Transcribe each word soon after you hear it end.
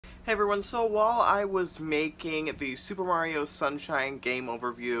Hey everyone, so while I was making the Super Mario Sunshine game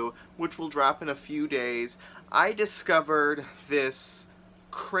overview, which will drop in a few days, I discovered this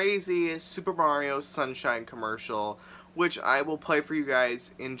crazy Super Mario Sunshine commercial, which I will play for you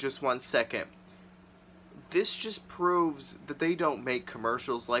guys in just 1 second. This just proves that they don't make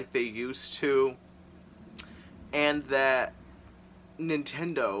commercials like they used to, and that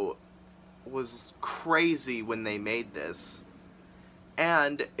Nintendo was crazy when they made this.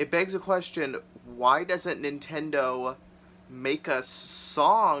 And it begs a question, why doesn't Nintendo make us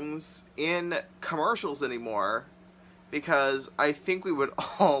songs in commercials anymore? Because I think we would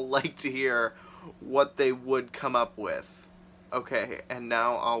all like to hear what they would come up with. Okay, and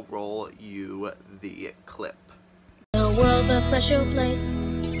now I'll roll you the clip. The world a special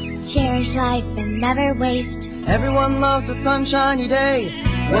place. Cherish life and never waste. Everyone loves a sunshiny day.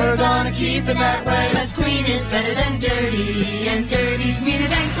 We're gonna keep it that way. Let's clean is better than dirty, and dirty's meaner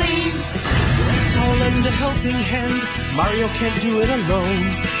than clean. Let's all lend a helping hand. Mario can't do it alone.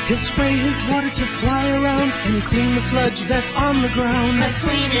 He'll spray his water to fly around and clean the sludge that's on the ground. Let's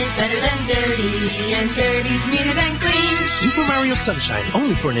clean is better than dirty, and dirty's meaner than clean. Super Mario Sunshine,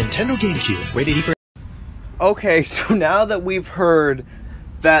 only for Nintendo GameCube. Rated E for... Okay, so now that we've heard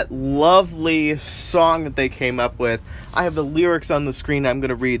that lovely song that they came up with, I have the lyrics on the screen. I'm going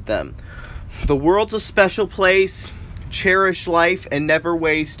to read them. The world's a special place. Cherish life and never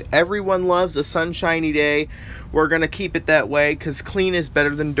waste. Everyone loves a sunshiny day. We're going to keep it that way because clean is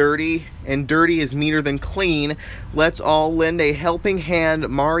better than dirty and dirty is meaner than clean. Let's all lend a helping hand.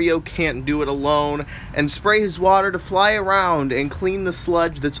 Mario can't do it alone. And spray his water to fly around and clean the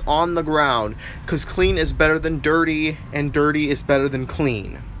sludge that's on the ground because clean is better than dirty and dirty is better than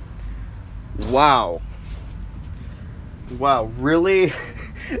clean. Wow. Wow, really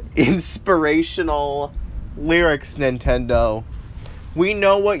inspirational lyrics, Nintendo. We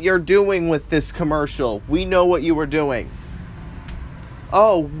know what you're doing with this commercial. We know what you were doing.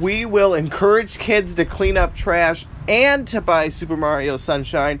 Oh, we will encourage kids to clean up trash and to buy Super Mario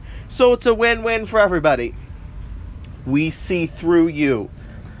Sunshine, so it's a win-win for everybody. We see through you.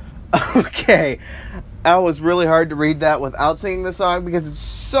 Okay, that was really hard to read that without singing the song because it's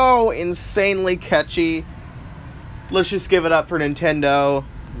so insanely catchy. Let's just give it up for Nintendo.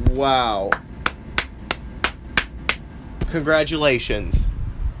 Wow. Congratulations.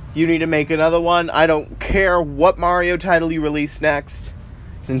 You need to make another one. I don't care what Mario title you release next.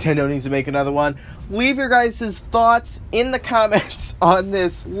 Nintendo needs to make another one. Leave your guys' thoughts in the comments on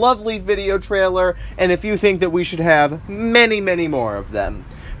this lovely video trailer, and if you think that we should have many, many more of them.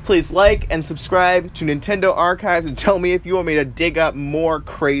 Please like and subscribe to Nintendo Archives and tell me if you want me to dig up more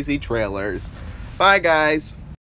crazy trailers. Bye, guys.